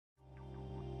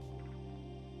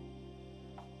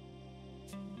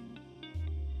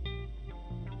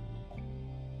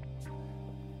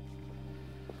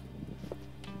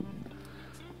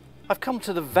I've come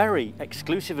to the very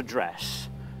exclusive address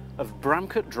of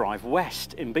Bramcote Drive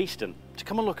West in Beeston to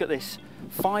come and look at this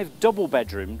 5 double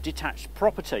bedroom detached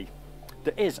property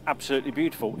that is absolutely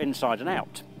beautiful inside and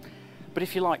out. But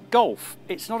if you like golf,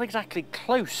 it's not exactly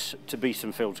close to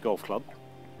Beeston Fields Golf Club,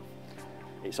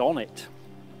 it's on it.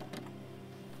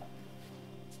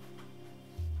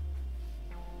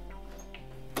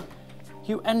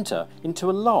 You enter into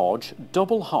a large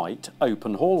double height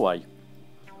open hallway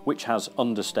which has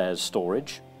understairs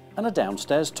storage and a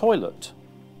downstairs toilet.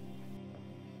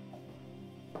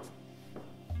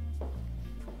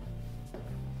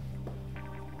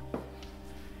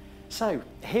 So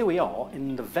here we are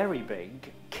in the very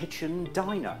big kitchen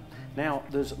diner. Now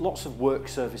there's lots of work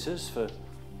surfaces for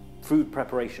food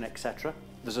preparation, etc.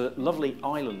 There's a lovely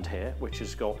island here which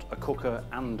has got a cooker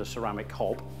and a ceramic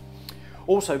hob.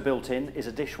 Also built in is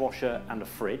a dishwasher and a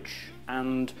fridge,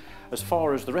 and as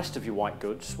far as the rest of your white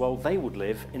goods, well, they would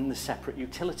live in the separate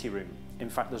utility room. In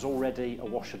fact, there's already a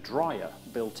washer dryer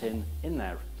built in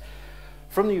there.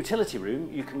 From the utility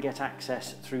room you can get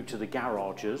access through to the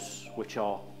garages, which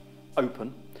are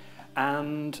open,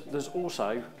 and there's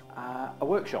also a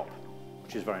workshop,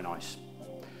 which is very nice.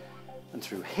 And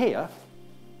through here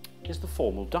is the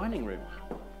formal dining room.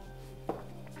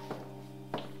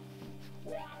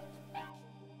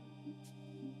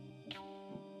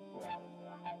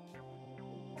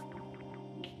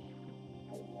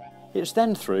 It's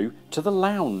then through to the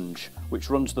lounge, which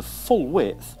runs the full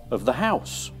width of the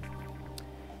house.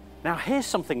 Now here's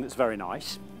something that's very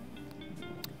nice.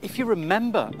 If you're a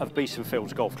member of Beeston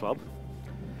Fields Golf Club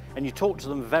and you talk to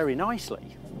them very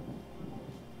nicely,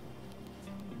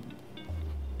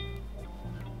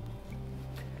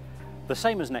 the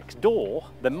same as next door,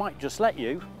 they might just let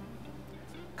you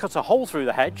cut a hole through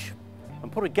the hedge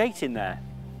and put a gate in there.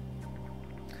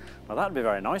 Now that'd be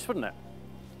very nice, wouldn't it?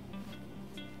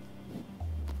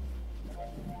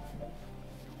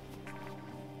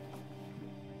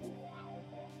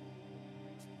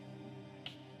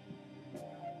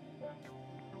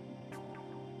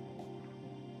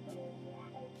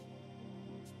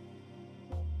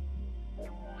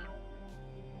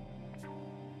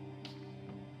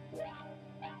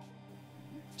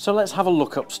 So let's have a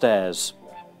look upstairs.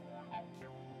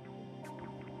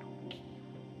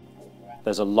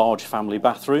 There's a large family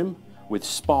bathroom with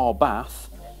spa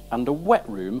bath and a wet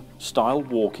room style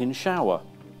walk-in shower.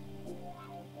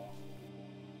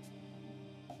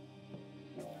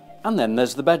 And then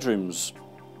there's the bedrooms.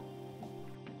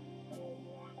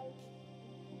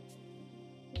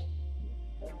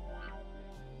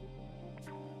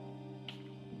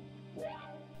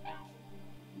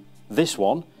 This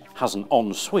one has an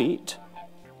ensuite,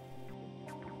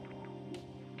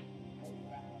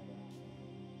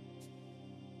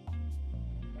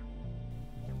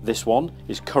 this one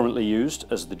is currently used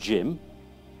as the gym,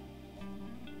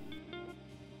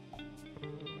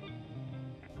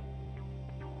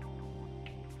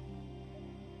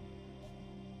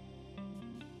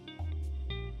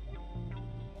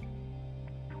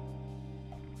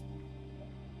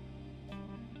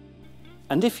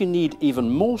 and if you need even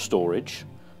more storage,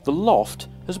 the loft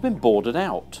has been boarded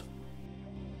out.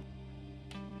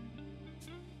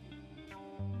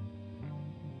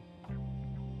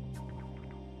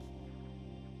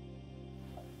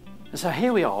 So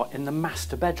here we are in the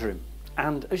master bedroom,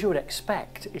 and as you would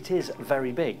expect, it is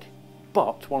very big.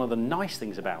 But one of the nice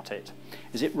things about it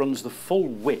is it runs the full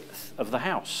width of the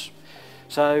house.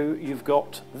 So you've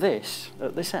got this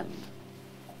at this end.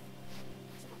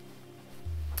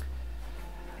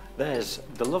 There's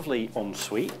the lovely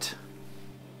ensuite,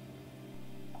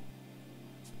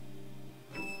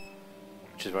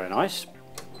 which is very nice.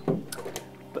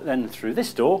 But then through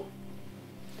this door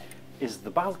is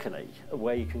the balcony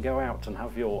where you can go out and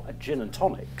have your gin and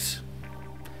tonics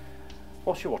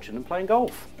whilst you're watching them playing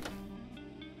golf.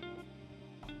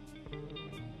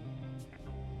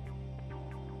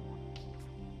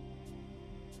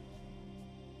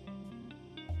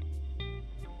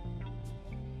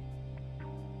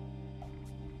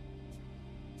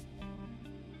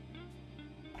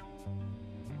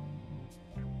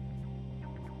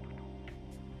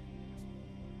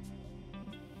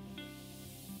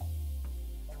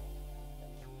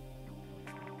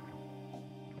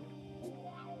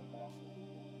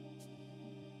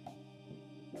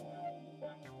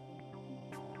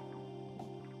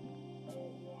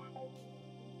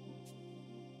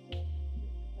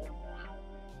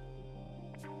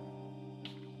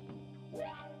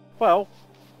 Well,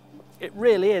 it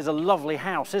really is a lovely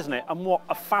house, isn't it? And what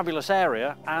a fabulous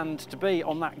area, and to be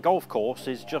on that golf course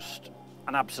is just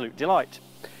an absolute delight.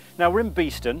 Now we're in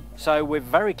Beeston, so we're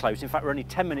very close. In fact, we're only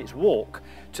 10 minutes walk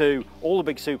to all the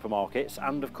big supermarkets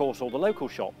and of course all the local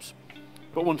shops.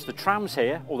 But once the tram's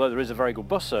here, although there is a very good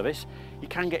bus service, you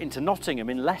can get into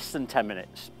Nottingham in less than 10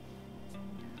 minutes.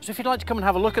 So if you'd like to come and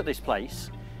have a look at this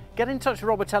place, get in touch with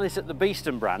Robert Ellis at the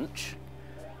Beeston branch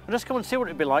and just come and see what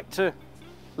it'd be like to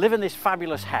live in this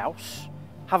fabulous house,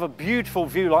 have a beautiful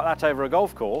view like that over a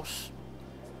golf course.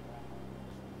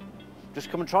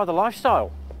 Just come and try the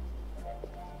lifestyle.